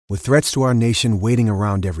With threats to our nation waiting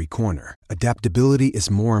around every corner, adaptability is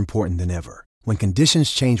more important than ever. When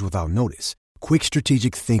conditions change without notice, quick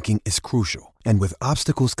strategic thinking is crucial. And with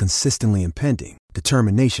obstacles consistently impending,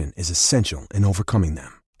 determination is essential in overcoming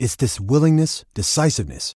them. It's this willingness,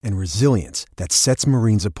 decisiveness, and resilience that sets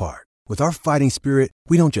Marines apart. With our fighting spirit,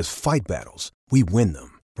 we don't just fight battles, we win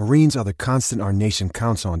them. Marines are the constant our nation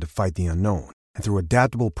counts on to fight the unknown. And through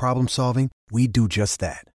adaptable problem solving, we do just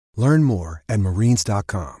that. Learn more at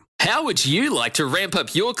marines.com. How would you like to ramp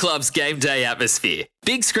up your club's game day atmosphere?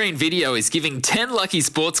 Big Screen Video is giving 10 lucky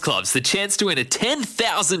sports clubs the chance to win a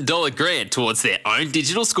 $10,000 grant towards their own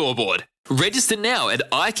digital scoreboard. Register now at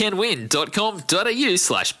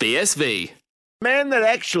iCanWin.com.au/BSV. Man that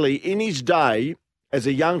actually, in his day, as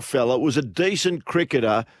a young fella, was a decent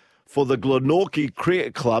cricketer for the Glenorchy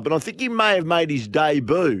Cricket Club, and I think he may have made his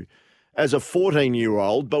debut as a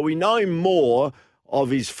 14-year-old, but we know him more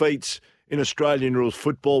of his feats in Australian rules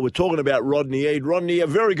football. We're talking about Rodney Eade. Rodney, a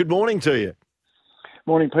very good morning to you.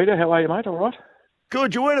 Morning, Peter. How are you, mate? All right?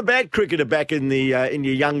 Good. You weren't a bad cricketer back in your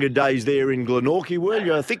younger days there in Glenorchy, were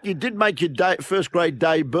you? I think you did make your first grade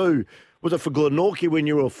debut. Was it for Glenorchy when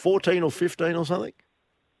you were 14 or 15 or something?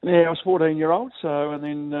 Yeah, I was 14-year-old, and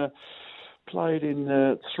then played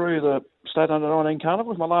in through the State Under-19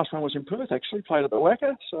 Carnivals. My last one was in Perth, actually. Played at the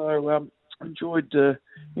Wacker, so enjoyed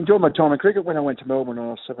my time in cricket. When I went to Melbourne when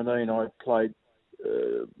I was 17, I played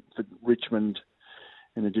for Richmond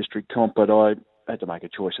in the district comp, but I had to make a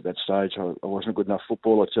choice at that stage. I wasn't a good enough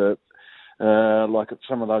footballer to, like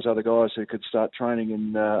some of those other guys who could start training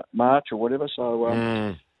in March or whatever. So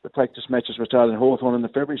the practice matches were started in Hawthorn in the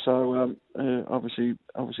February, so obviously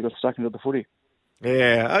got stuck into the footy.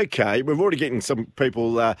 Yeah, okay. We're already getting some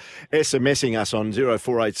people SMSing us on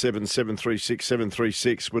 0487 736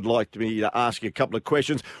 736. Would like me to ask you a couple of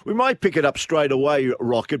questions. We might pick it up straight away,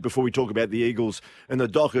 Rocket, before we talk about the Eagles and the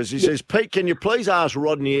Dockers. He says, Pete, can you please ask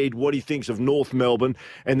Rodney Eade what he thinks of North Melbourne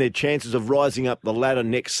and their chances of rising up the ladder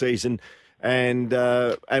next season, and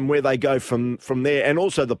where they go from there, and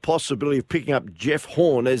also the possibility of picking up Jeff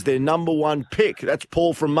Horn as their number one pick. That's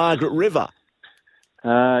Paul from Margaret River.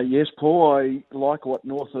 Yes, Paul, I like what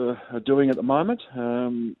North are doing at the moment.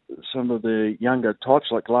 Some of the younger types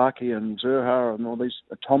like Larkey and Zurha and all these,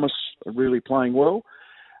 Thomas are really playing well.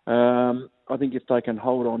 I think if they can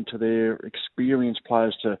hold on to their experienced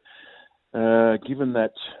players to give them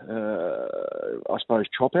that, I suppose,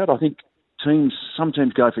 chop out. I think some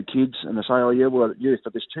teams go for kids and they say, oh yeah, we've got youth,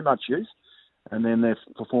 but there's too much youth. And then their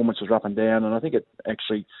performances are up and down, and I think it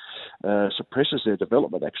actually suppresses their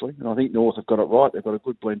development, actually. And I think North have got it right. They've got a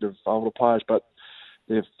good blend of older players, but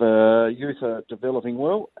if youth are developing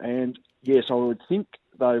well, and yes, I would think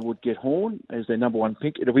they would get Horn as their number one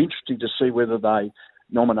pick. It'll be interesting to see whether they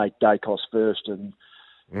nominate Dacos first and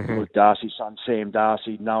with Darcy's son, Sam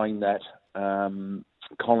Darcy, knowing that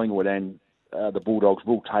Collingwood and the Bulldogs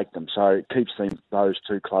will take them. So it keeps those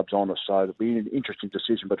two clubs honest. So it'll be an interesting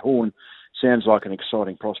decision. But Horn sounds like an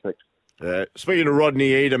exciting prospect. Speaking of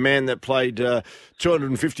Rodney Eade, a man that played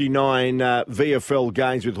 259 VFL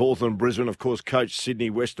games with Hawthorn Brisbane, of course, coached Sydney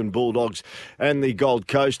Western Bulldogs and the Gold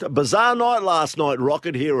Coast. A bizarre night last night,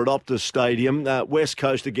 Rocket, here at Optus Stadium. West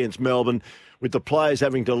Coast against Melbourne, with the players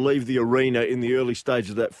having to leave the arena in the early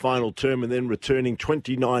stages of that final term and then returning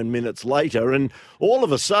 29 minutes later. And all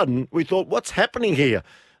of a sudden, we thought, what's happening here?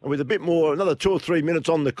 And with a bit more, another 2 or 3 minutes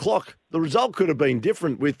on the clock, the result could have been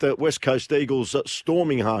different with the West Coast Eagles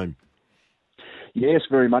storming home. Yes,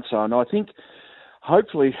 very much so. And I think,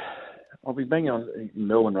 hopefully, I've been banging on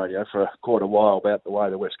Melbourne radio for quite a while about the way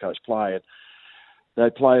the West Coast play. And they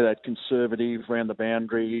play that conservative, round the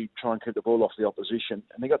boundary, try and keep the ball off the opposition.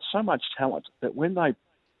 And they've got so much talent that when they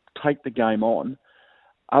take the game on,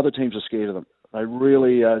 other teams are scared of them. They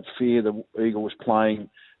really fear the Eagles playing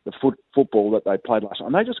the football that they played last night.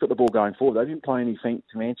 And they just got the ball going forward. They didn't play anything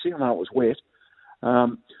fancy. I know it was wet.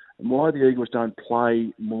 And why the Eagles don't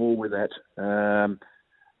play more with that,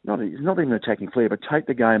 not even attacking flair, but take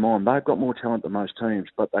the game on. They've got more talent than most teams,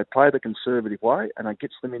 but they play the conservative way, and it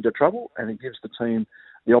gets them into trouble, and it gives the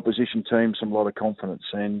opposition team, some lot of confidence.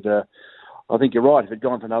 And I think you're right. If it had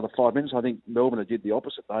gone for another 5 minutes, I think Melbourne did the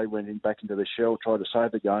opposite. They went back into their shell, tried to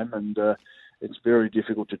save the game, and it's very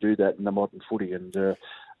difficult to do that in the modern footy. And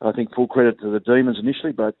I think full credit to the Demons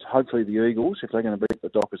initially, but hopefully the Eagles, if they're going to beat the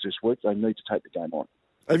Dockers this week, they need to take the game on.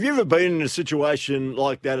 Have you ever been in a situation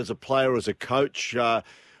like that as a player, as a coach,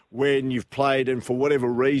 when you've played and for whatever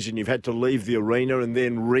reason you've had to leave the arena and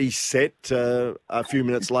then reset a few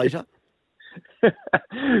minutes later?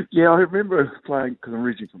 Yeah, I remember playing, because I'm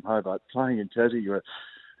originally from Hobart, playing in Tassie. It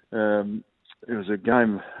was a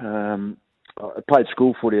game I played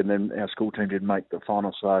school footy, and then our school team didn't make the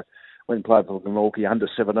final, so I went and played for Glenorchy under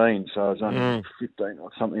 17. So I was only 15 or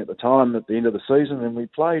something at the time. At the end of the season, and we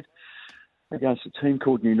played against a team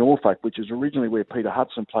called New Norfolk, which is originally where Peter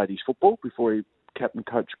Hudson played his football before he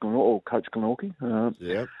coached Glenorchy.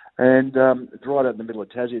 Yeah. And it's right out in the middle of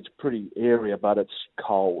Tassie. It's a pretty area, but it's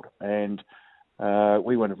cold. And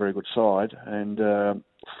we weren't a very good side. And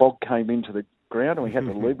fog came into the ground, and we had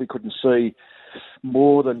to leave. We couldn't see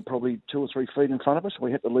more than probably 2 or 3 feet in front of us.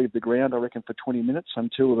 We had to leave the ground, I reckon, for 20 minutes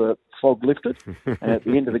until the fog lifted. And at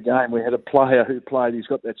the end of the game, we had a player who played. He's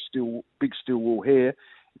got that big steel wool hair.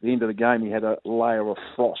 At the end of the game, he had a layer of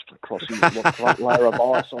frost across his layer of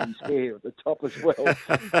ice on his hair at the top as well.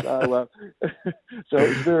 So it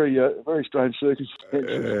was very strange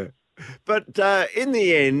circumstances. But in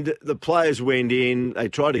the end, the players went in. They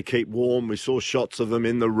tried to keep warm. We saw shots of them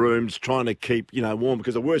in the rooms trying to keep warm,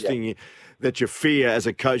 because the worst thing that you fear as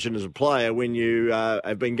a coach and as a player when you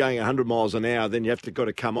have been going 100 miles an hour, then you have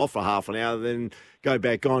to come off for half an hour, then go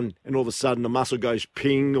back on, and all of a sudden the muscle goes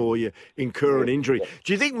ping or you incur an injury.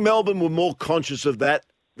 Do you think Melbourne were more conscious of that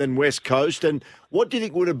than West Coast? And what do you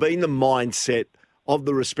think would have been the mindset of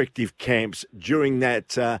the respective camps during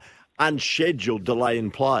that unscheduled delay in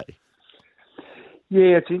play?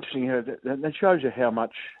 Yeah, it's interesting. That shows you how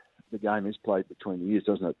much the game is played between the years,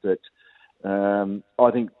 doesn't it? That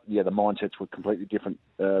I think, the mindsets were completely different.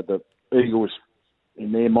 The Eagles,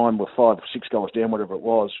 in their mind, were 5 or 6 goals down, whatever it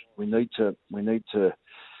was. We need to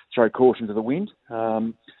throw caution to the wind.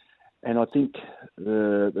 And I think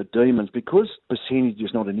the Demons, because percentage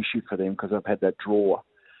is not an issue for them, because they've had that draw,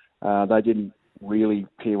 they didn't really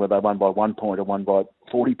care whether they won by 1 point or won by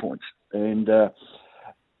 40 points. And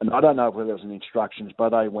I don't know whether it was in instructions, but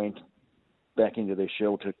they went back into their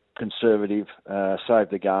shell to conservative, save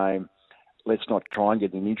the game. Let's not try and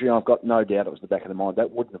get an injury. I've got no doubt it was the back of the mind. That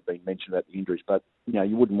wouldn't have been mentioned about the injuries, but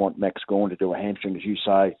you wouldn't want Max Gawn to do a hamstring, as you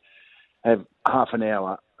say, have half an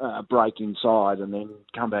hour break inside and then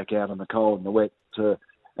come back out in the cold and the wet to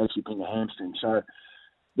actually ping a hamstring. So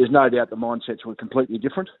there's no doubt the mindsets were completely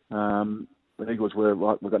different. The Eagles were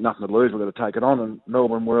like, we've got nothing to lose, we've got to take it on, and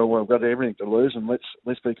Melbourne were, we've got everything to lose, and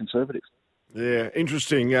let's be conservative. Yeah,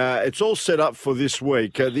 interesting. It's all set up for this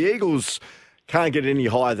week. The Eagles can't get any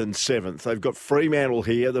higher than 7th. They've got Fremantle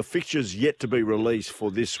here. The fixture's yet to be released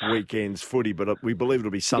for this weekend's footy, but we believe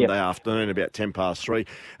it'll be Sunday afternoon, about 3:10.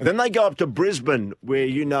 And then they go up to Brisbane, where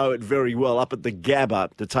you know it very well, up at the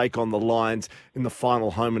Gabba, to take on the Lions in the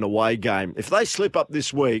final home and away game. If they slip up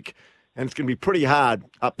this week, and it's going to be pretty hard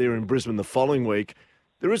up there in Brisbane the following week,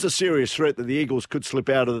 there is a serious threat that the Eagles could slip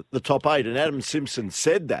out of the top 8. And Adam Simpson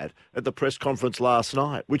said that at the press conference last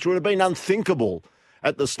night, which would have been unthinkable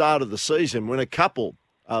at the start of the season, when a couple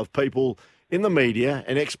of people in the media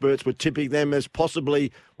and experts were tipping them as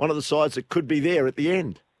possibly one of the sides that could be there at the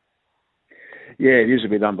end. Yeah, it is a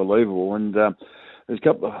bit unbelievable. And there's a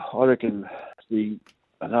couple, I reckon,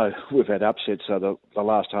 I know we've had upsets, so the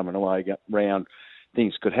last home and away round,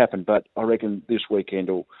 things could happen, but I reckon this weekend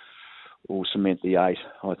will cement the 8.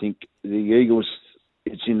 I think the Eagles,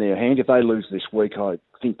 it's in their hand. If they lose this week, I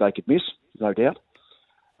think they could miss, no doubt.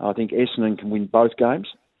 I think Essendon can win both games.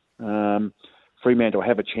 Fremantle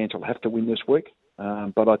have a chance. Will have to win this week.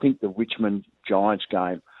 But I think the Richmond Giants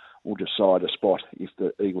game will decide a spot if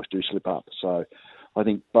the Eagles do slip up. So I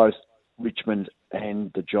think both Richmond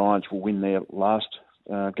and the Giants will win their last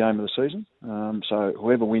game of the season. So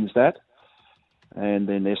whoever wins that, and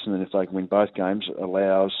then Essendon, if they can win both games,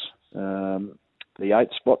 allows the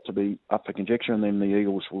 8th spot to be up for conjecture, and then the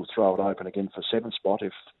Eagles will throw it open again for 7th spot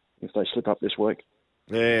if they slip up this week.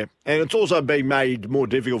 Yeah, and it's also been made more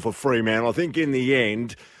difficult for Fremantle. I think in the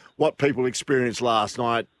end, what people experienced last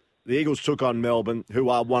night, the Eagles took on Melbourne, who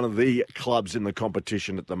are one of the clubs in the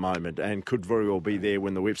competition at the moment and could very well be there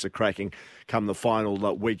when the whips are cracking come the final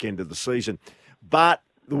weekend of the season. But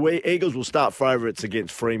the Eagles will start favourites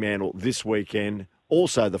against Fremantle this weekend.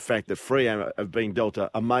 Also, the fact that Fremantle have been dealt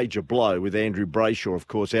a major blow with Andrew Brayshaw, of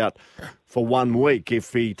course, out for 1 week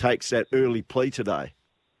if he takes that early plea today.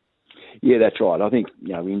 Yeah, that's right. I think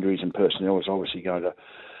injuries and personnel is obviously going to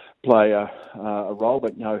play a role,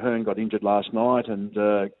 but Hearn got injured last night, and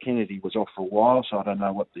Kennedy was off for a while, so I don't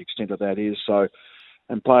know what the extent of that is. So,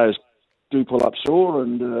 and players do pull up sore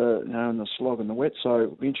and and the slog and the wet. So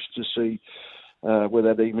it'll be interesting to see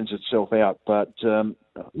whether that evens itself out. But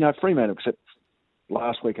Fremantle, except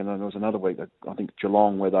last week, and then there was another week, I think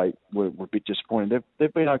Geelong, where they were a bit disappointed.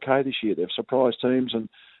 They've been okay this year. They've surprised teams and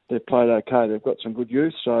they've played okay. They've got some good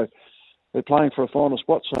youth, so they're playing for a final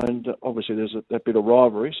spot. So, and obviously there's a bit of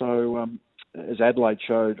rivalry. So as Adelaide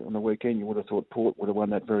showed on the weekend, you would have thought Port would have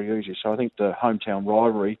won that very easy. So I think the hometown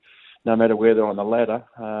rivalry no matter where they're on the ladder,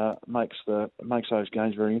 makes those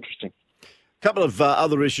games very interesting. A couple of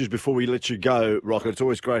other issues before we let you go, Rocket. It's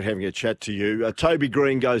always great having a chat to you. Toby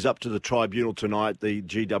Green goes up to the tribunal tonight, the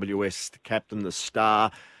GWS captain, the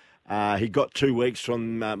star. He got 2 weeks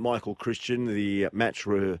from Michael Christian, the match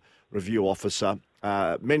review officer.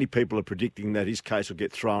 Many people are predicting that his case will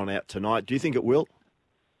get thrown out tonight. Do you think it will?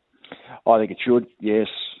 I think it should, yes.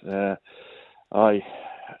 I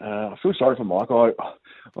feel sorry for Mike.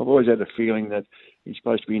 I've always had a feeling that he's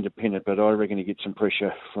supposed to be independent, but I reckon he gets some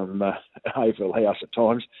pressure from AFL House at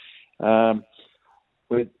times.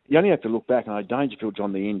 You only have to look back. I know Dangerfield's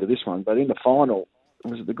on the end of this one, but in the final,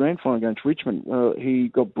 was it the grand final against Richmond? He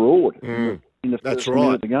got broad in the first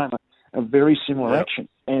minute of the game. A very similar action.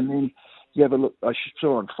 And then you have a look. I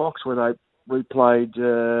saw on Fox where they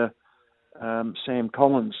replayed Sam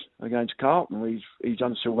Collins against Carlton. He's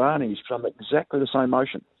done Silvani. He's done exactly the same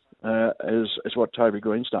motion as what Toby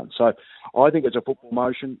Green's done. So I think it's a football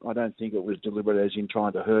motion. I don't think it was deliberate as in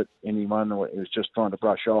trying to hurt anyone, or it was just trying to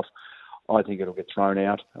brush off. I think it'll get thrown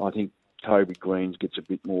out. I think Toby Green gets a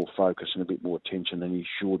bit more focus and a bit more attention than he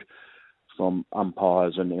should from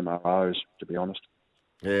umpires and MROs, to be honest.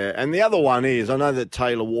 Yeah, and the other one is, I know that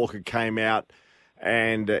Taylor Walker came out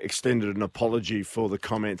and extended an apology for the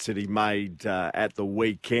comments that he made at the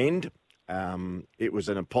weekend. It was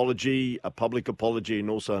an apology, a public apology, and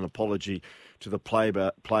also an apology to the player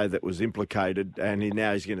that was implicated. And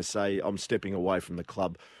now he's going to say, I'm stepping away from the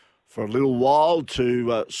club for a little while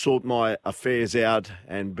to sort my affairs out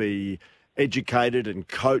and be educated and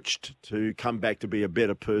coached to come back to be a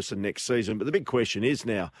better person next season. But the big question is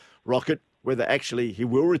now, Rocket, whether actually he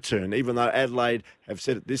will return, even though Adelaide have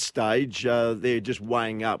said at this stage they're just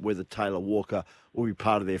weighing up whether Taylor Walker will be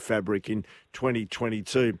part of their fabric in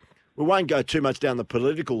 2022. We won't go too much down the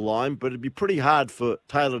political line, but it'd be pretty hard for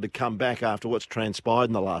Taylor to come back after what's transpired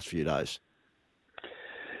in the last few days.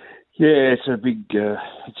 Yeah, it's a big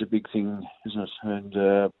thing, isn't it? And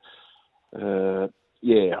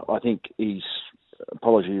I think his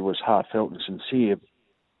apology was heartfelt and sincere,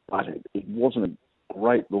 but it wasn't a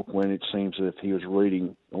great look when it seems as if he was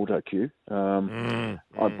reading auto cue.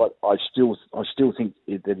 But I still think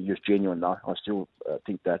that he was genuine, though. I still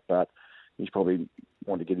think that, but he's probably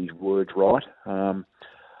wanted to get his words right. I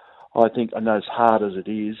think, I know as hard as it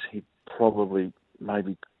is, he probably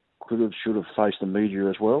maybe should have faced the media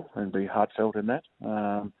as well and be heartfelt in that.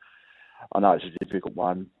 I know it's a difficult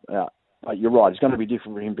one. But you're right, it's going to be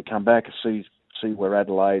different for him to come back and see where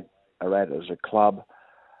Adelaide are at as a club.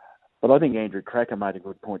 But I think Andrew Cracker made a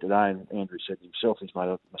good point today, and Andrew said himself he's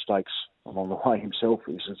made mistakes along the way himself.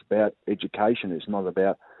 It's about education. It's not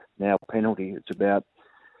about now penalty. It's about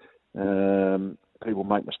people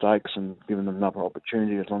make mistakes and giving them another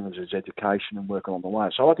opportunity as long as there's education and working on the way.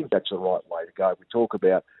 So I think that's the right way to go. We talk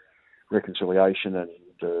about reconciliation and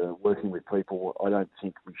working with people. I don't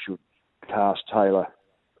think we should cast Taylor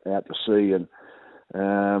out to sea and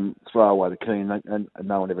throw away the key and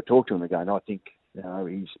no one ever talk to him again. I think he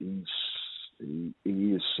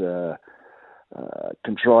is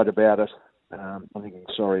contrite about it. I think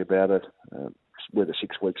he's sorry about it. Whether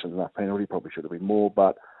 6 weeks is enough penalty, probably should have been more.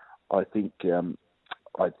 But I think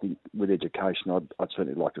with education, I'd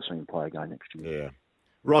certainly like to see him play again next year. Yeah.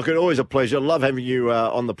 Rocket, always a pleasure. Love having you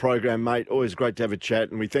on the program, mate. Always great to have a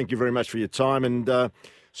chat, and we thank you very much for your time, and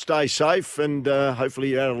stay safe, and hopefully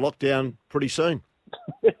you're out of lockdown pretty soon.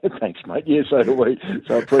 Thanks, mate. Yeah, so do we.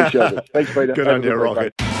 So I appreciate it. Thanks, Peter. Good on you,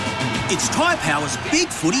 Rocket. It's Tyre Power's Big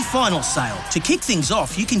Footy Final Sale. To kick things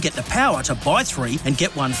off, you can get the power to buy 3 and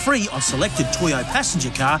get 1 free on selected Toyo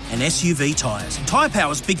passenger car and SUV tyres. Tyre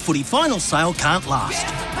Power's Big Footy Final Sale can't last.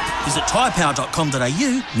 Visit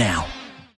tyrepower.com.au now.